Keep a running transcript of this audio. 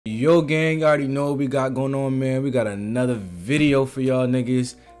Yo gang, you already know what we got going on, man. We got another video for y'all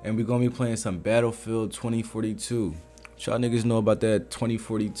niggas, and we gonna be playing some Battlefield 2042. Y'all niggas know about that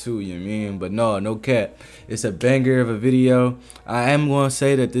 2042, you mean? But no cap. It's a banger of a video. I am gonna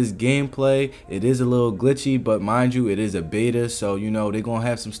say that this gameplay, it is a little glitchy, but mind you, it is a beta, so you know they gonna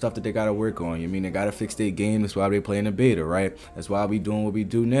have some stuff that they gotta work on. You mean they gotta fix their game? That's why they playing the beta, right? That's why we doing what we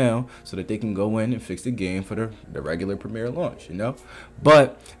do now, so that they can go in and fix the game for the regular premiere launch, you know.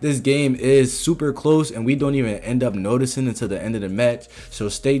 But this game is super close, and we don't even end up noticing until the end of the match. So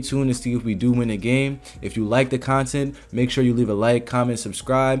stay tuned to see if we do win the game. If you like the content, make sure you leave a like, comment,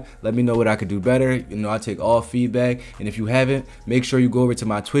 subscribe. Let me know what I could do better. You know, I take all feedback. And if you haven't, make sure you go over to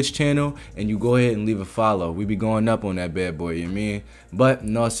my Twitch channel and you go ahead and leave a follow. We be going up on that bad boy, you mean? But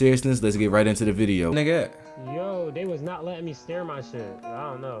in all seriousness, let's get right into the video. Nigga. Yo, they was not letting me stare my shit. I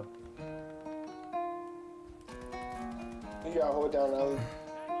don't know. You gotta hold down Ellie.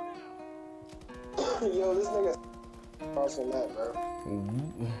 Yo, this nigga's crossing that, bro.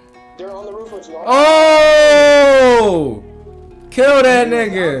 They're on the roof with you. Oh! Kill that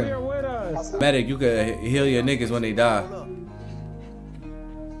nigga! Medic, you could heal your niggas when they die.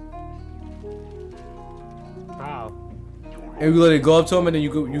 How? If you let it go up to them, and then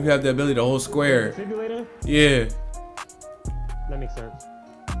you have the ability to hold square. Defibrillator? Yeah. That makes sense.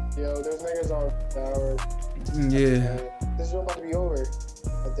 Yo, there's niggas on tower. Yeah. This room about to be over,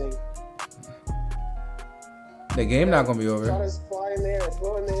 I think. The game not gonna be over. Try to fly in the air,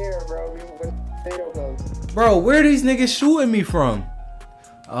 float in the air, bro. When NATO comes. Bro, where are these niggas shooting me from?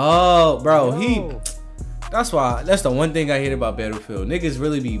 Oh, bro, that's the one thing I hate about Battlefield. Niggas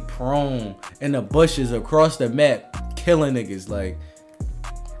really be prone in the bushes across the map, killing niggas.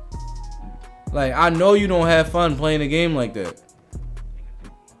 Like I know you don't have fun playing a game like that.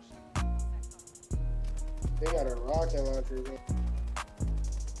 They got a rocket launcher, bro.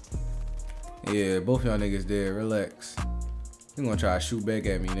 Yeah, both y'all niggas dead. Relax. You gonna try to shoot back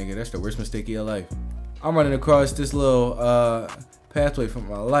at me, nigga. That's the worst mistake of your life. I'm running across this little pathway from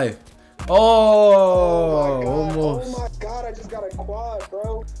my life. Oh, almost. Oh my god, I just got a quad,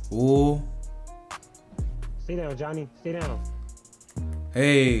 bro. Ooh. Stay down, Johnny. Stay down.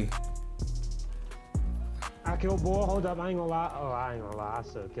 Hey. I killed boy. Hold up. I ain't gonna lie. Oh, I ain't gonna lie. I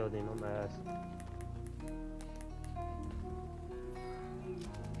still killed him. I'm ass.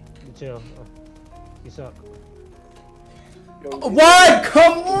 Chill. Oh, you suck. Yo, What?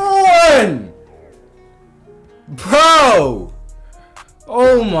 Come on! Bro!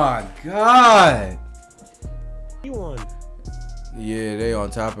 Oh my god! You won. Yeah, they on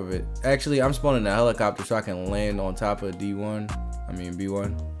top of it. Actually, I'm spawning a helicopter so I can land on top of B1. I got you,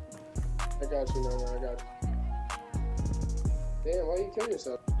 no, I got you. Damn, why you kill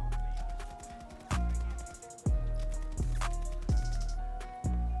yourself?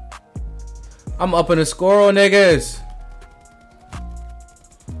 I'm up in the score on niggas.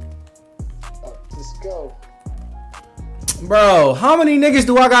 Let's go. Bro, how many niggas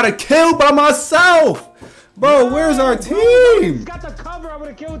do I gotta kill by myself? Bro, where's our team? He's got the cover. I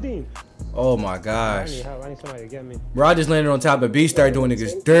would've killed him. Oh my I gosh. need help. I need somebody to get me. Bro, I just landed on top of B, started doing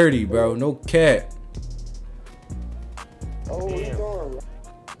niggas dirty, bro. No cat. Oh, where you going, bro?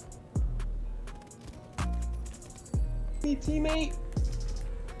 Me, teammate.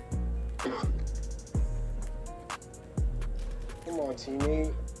 Come on,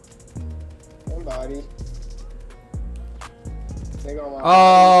 teammate. Somebody.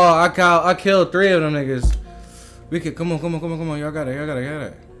 Oh, I killed 3 of them niggas. We could come on. Y'all got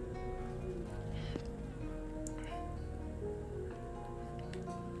it.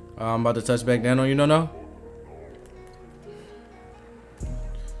 I'm about to touch back down on you, no.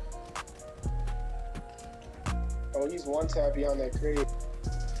 Oh, he's one tap beyond that crate.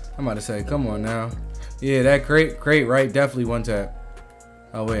 I'm about to say, come on now. Yeah, that crate right, definitely one tap.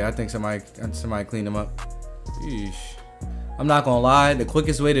 Oh wait, I think somebody cleaned him up. Yeesh. I'm not gonna lie, the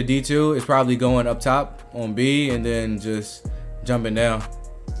quickest way to D2 is probably going up top on B and then just jumping down.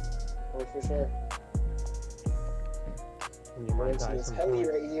 Oh, for sure. This heli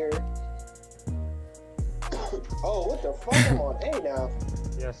right here. Oh, what the fuck? I'm on A now.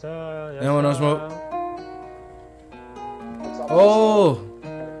 Yes, sir. Yes, Anyone no smoke? Oh,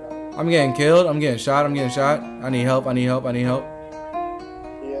 I'm getting killed. I'm getting shot. I need help. Yeah,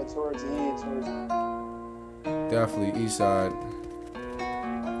 towards E. Definitely east side.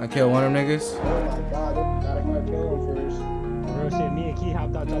 I killed one of them niggas. Oh my god, gotta kill him first. Real shit, me and Key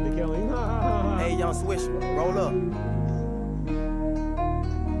hopped out, tried to kill him. Hey, young Swish, roll up.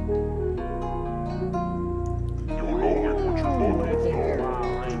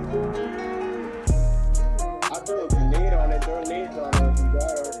 I threw a grenade on it, throw nades on it if you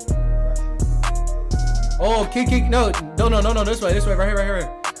got her. Oh, kick. No, this way, right here.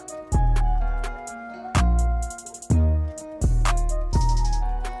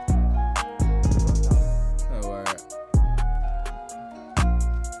 Oh, alright.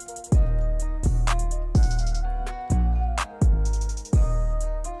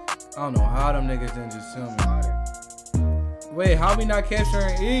 I don't know how them niggas didn't just sue me. Wait, how we not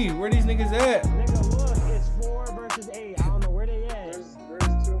capturing E? Where these niggas at? Nigga, look, it's 4 versus 8. I don't know where they at. There's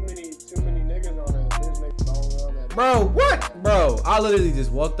too many niggas on it. There's niggas all around that. Bro, what? Bro, I literally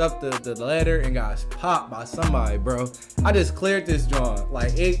just walked up the ladder and got popped by somebody, bro. I just cleared this joint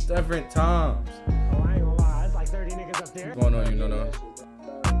like 8 different times. Oh, I ain't gonna lie. It's like 30 niggas up there. What's going on, you know?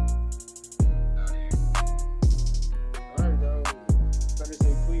 Alright, bro. Better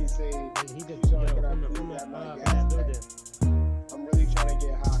say please say. He just from that building. I'm really trying to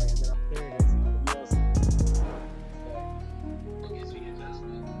get high, and then There it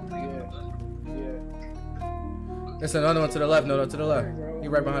yeah. There's another one to the left, no, to the left. He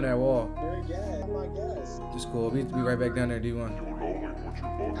right behind that wall. Very gas. My gas. Just cool. We right back down there, D1.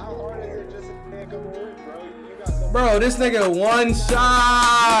 How hard is it just to come over, bro? You got some. Bro, this nigga one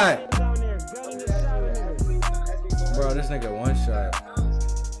shot. Down there, gunning the shot in there. Bro, this nigga one shot.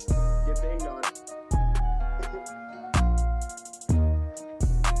 Get dinged on.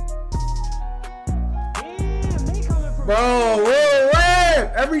 Damn, they coming from. Bro, whoa.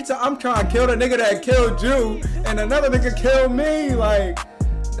 Every time I'm trying to kill the nigga that killed you, and another nigga killed me. Like,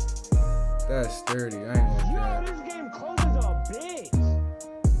 that's sturdy. I ain't gonna Yo, care. this game closes a bitch.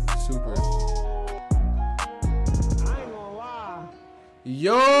 Super. I ain't gonna lie.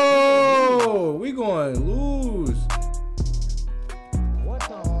 Yo, we going to lose. What the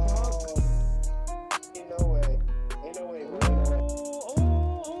fuck? Ain't no way, bro.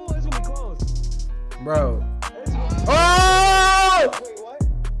 Oh, it's gonna be close. Bro. It's gonna be Oh! Wait, what?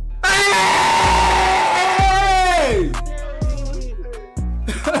 Hey!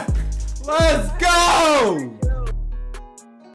 Let's go!